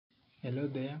Hello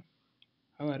there,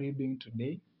 how are you doing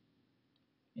today?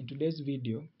 In today's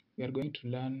video, we are going to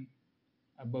learn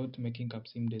about making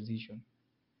Capsim decision.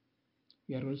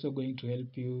 We are also going to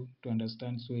help you to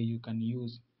understand so you can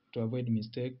use to avoid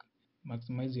mistake,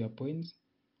 maximize your points,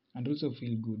 and also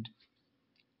feel good.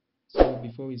 So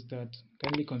before we start,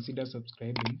 kindly consider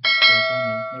subscribing to our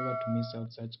channel never to miss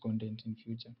out such content in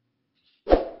future.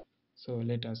 So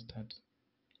let us start.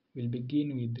 We'll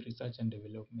begin with research and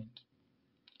development.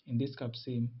 In this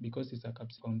Capsim, because it's a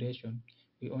Capsim foundation,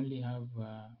 we only have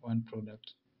one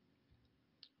product.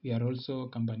 We are also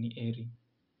company Airy.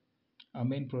 Our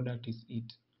main product is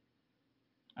it.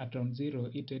 At round 0,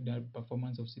 it had a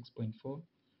performance of 6.4,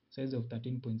 size of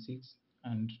 13.6,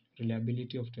 and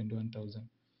reliability of 21,000.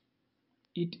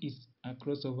 It is a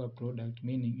crossover product,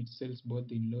 meaning it sells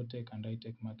both in low-tech and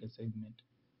high-tech market segment.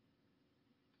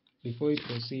 Before we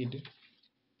proceed,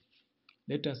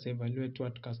 let us evaluate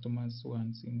what customers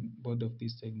want in both of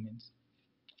these segments.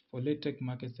 For low-tech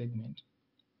market segment,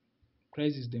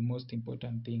 price is the most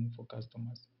important thing for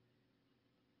customers.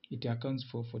 It accounts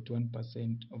for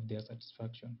 41% of their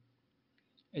satisfaction.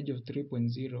 Age of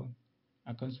 3.0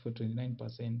 accounts for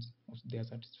 29% of their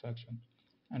satisfaction,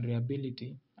 and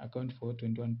reliability account for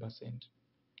 21%.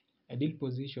 Ideal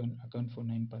position account for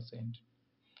 9%.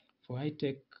 For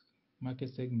high-tech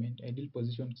market segment, ideal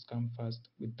positions come first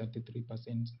with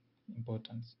 33%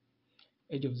 importance.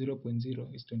 Age of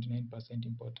 0.0 is 29%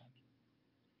 important.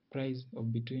 Price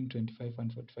of between $25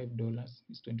 and $45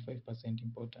 is 25%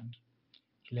 important.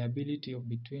 Reliability of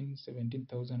between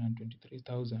 17,000 and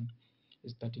 23,000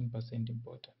 is 13%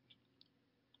 important.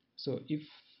 So if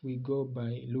we go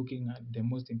by looking at the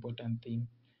most important thing,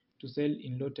 to sell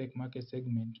in low-tech market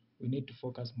segment, we need to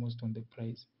focus most on the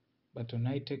price. But on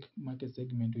high-tech market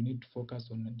segment, we need to focus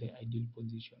on the ideal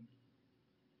position.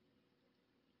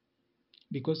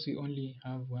 Because we only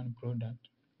have one product,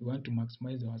 we want to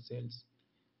maximize our sales.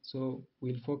 So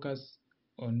we'll focus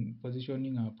on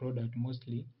positioning our product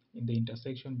mostly in the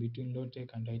intersection between low-tech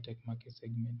and high-tech market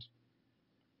segment.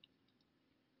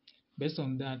 Based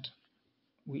on that,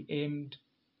 we aimed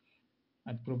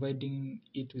at providing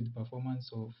it with performance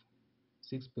of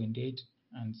 6.8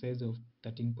 and size of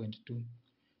 13.2.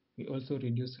 We also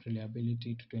reduced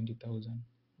reliability to 20,000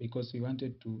 because we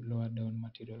wanted to lower down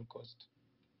material cost.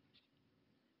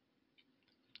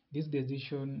 This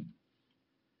decision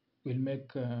will make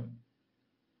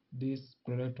this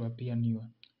product to appear newer.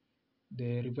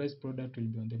 The revised product will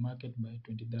be on the market by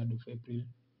 23rd of April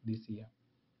this year,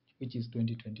 which is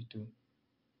 2022.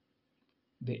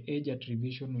 The age at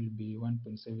revision will be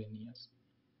 1.7 years.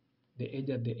 The age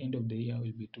at the end of the year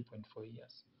will be 2.4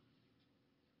 years.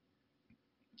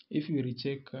 If we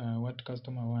recheck what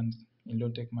customer wants in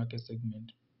low-tech market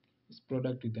segment, it's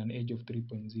product with an age of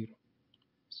 3.0.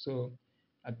 So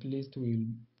at least we'll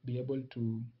be able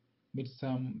to meet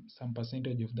some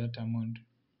percentage of that amount,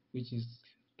 which is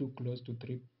too close to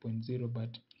 3.0,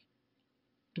 but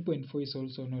 2.4 is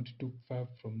also not too far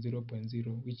from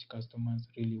 0.0, which customers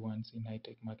really want in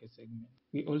high-tech market segment.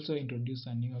 We also introduced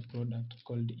a newer product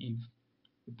called Eve.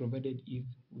 We provided Eve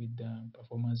with the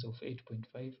performance of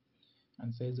 8.5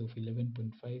 and size of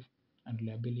 11.5 and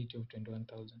reliability of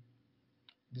 21,000.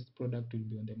 This product will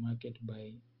be on the market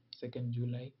by 2nd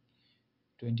July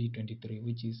 2023,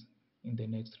 which is in the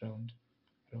next round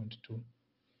 2.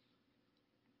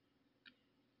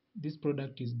 This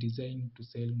product is designed to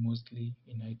sell mostly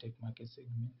in high-tech market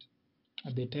segment.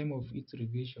 At the time of its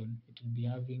revision, it will be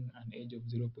having an age of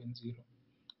 0.0,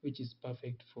 which is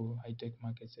perfect for high-tech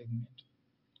market segment.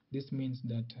 This means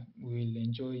that we will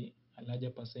enjoy a larger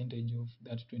percentage of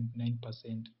that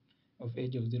 29% of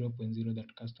age of 0.0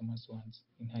 that customers want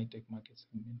in high-tech market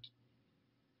segment.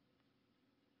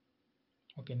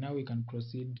 Okay, now we can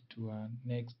proceed to our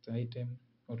next item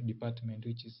or department,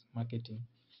 which is marketing.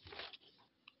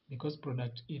 Because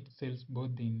product it sells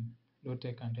both in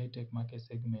low-tech and high-tech market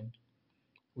segment,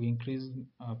 we increased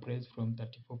our price from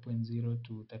 34.0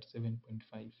 to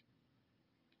 37.5.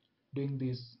 Doing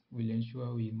this will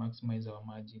ensure we maximize our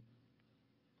margin.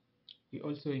 We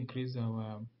also increase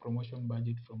our promotion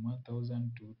budget from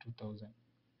 1,000 to 2,000.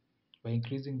 By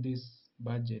increasing this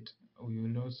budget, we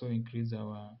will also increase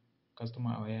our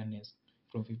customer awareness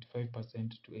from 55%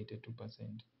 to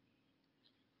 82%.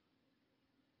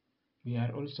 We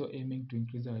are also aiming to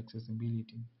increase our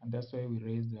accessibility, and that's why we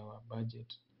raised our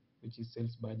budget, which is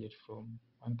sales budget, from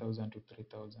 1,000 to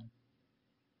 3,000.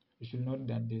 You should note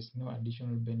that there's no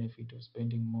additional benefit of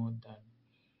spending more than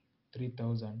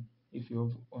 3,000 if you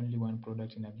have only one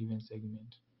product in a given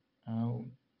segment.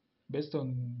 Based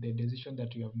on the decision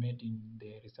that you have made in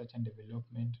the research and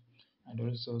development, and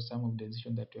also some of the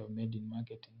decisions that you have made in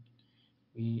marketing,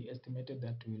 we estimated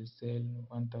that we will sell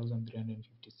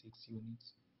 1,356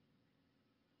 units.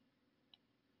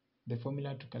 The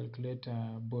formula to calculate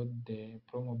both the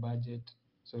promo budget,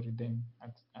 the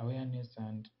awareness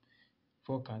and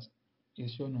forecast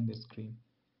is shown on the screen.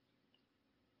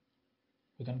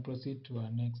 We can proceed to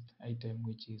our next item,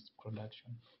 which is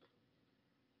production.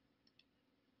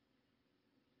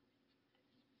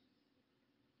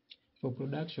 For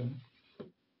production,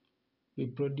 we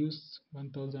produce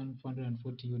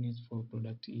 1,440 units for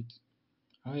product it.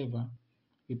 However,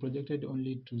 we projected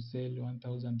only to sell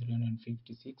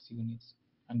 1,356 units,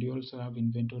 and we also have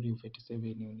inventory of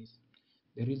 87 units.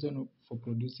 The reason for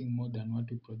producing more than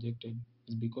what we projected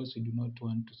is because we do not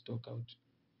want to stock out.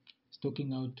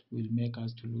 Stocking out will make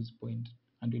us to lose point,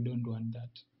 and we don't want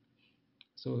that.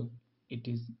 So it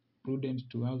is prudent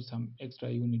to have some extra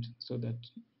units so that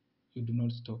you do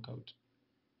not stock out.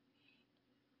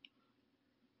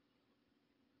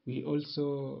 We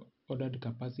also ordered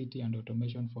capacity and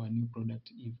automation for a new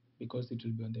product Eve because it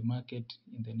will be on the market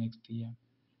in the next year.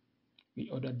 We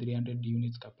ordered 300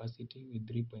 units capacity with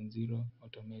 3.0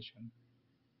 automation.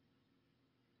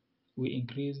 We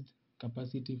increased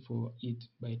capacity for it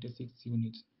by 86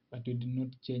 units, but we did not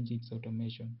change its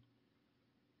automation.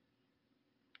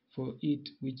 For it,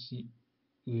 which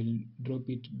will drop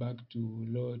it back to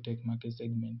low tech market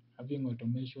segment, having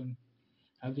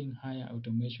higher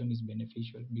automation is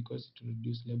beneficial because it will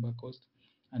reduce labor cost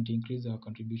and increase our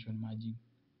contribution margin.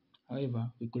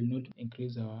 However, we could not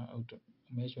increase our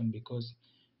automation because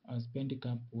our spending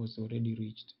cap was already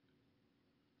reached.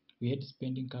 We had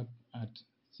spending cap at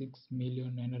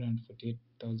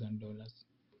 $6,948,000.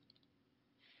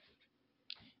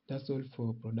 That's all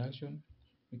for production.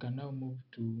 We can now move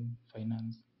to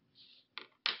finance.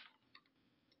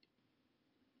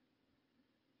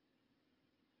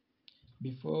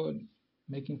 Before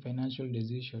making financial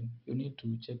decision, you need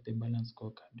to check the balance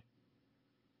scorecard.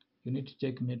 You need to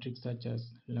check metrics such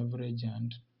as leverage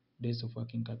and days of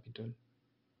working capital.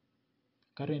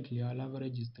 Currently, our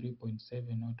leverage is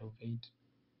 3.7 out of 8.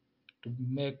 To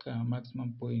make a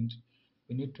maximum point,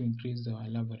 we need to increase our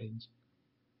leverage.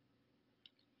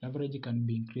 Leverage can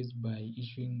be increased by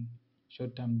issuing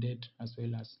short-term debt as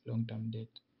well as long-term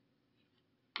debt.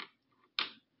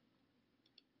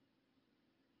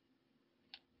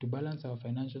 To balance our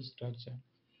financial structure,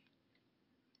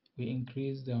 we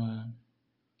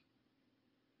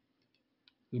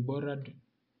borrowed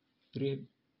 $3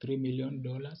 million,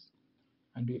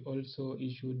 and we also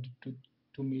issued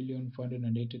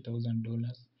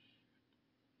 $2,480,000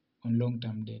 on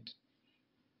long-term debt.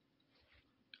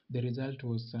 The result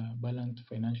was a balanced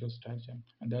financial structure,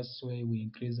 and that's why we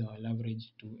increased our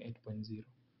leverage to 8.0.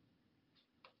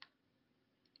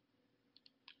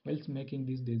 Whilst making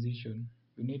this decision,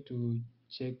 you need to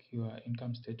check your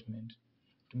income statement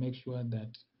to make sure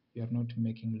that you are not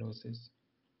making losses.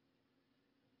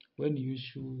 When you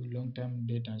issue long-term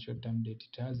debt and short-term debt,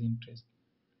 it has interest.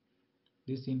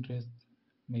 This interest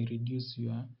may reduce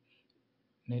your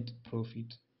net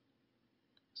profit.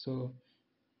 So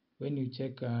when you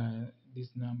check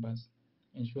these numbers,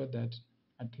 ensure that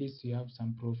at least you have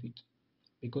some profit,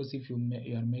 because if you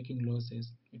are making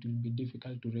losses, it will be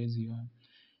difficult to raise your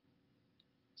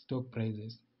stock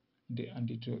prices, and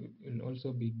it will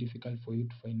also be difficult for you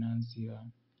to finance your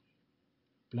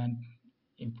plant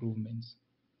improvements.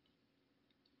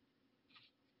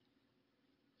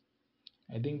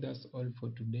 I think that's all for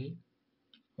today.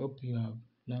 Hope you have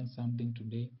learned something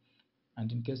today,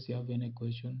 and in case you have any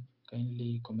question,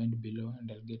 kindly comment below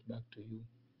and I'll get back to you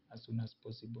as soon as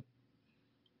possible.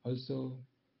 Also,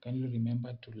 kindly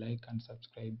remember to like and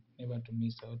subscribe, never to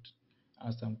miss out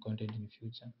awesome content in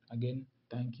future. Again,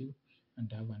 thank you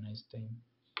and have a nice time.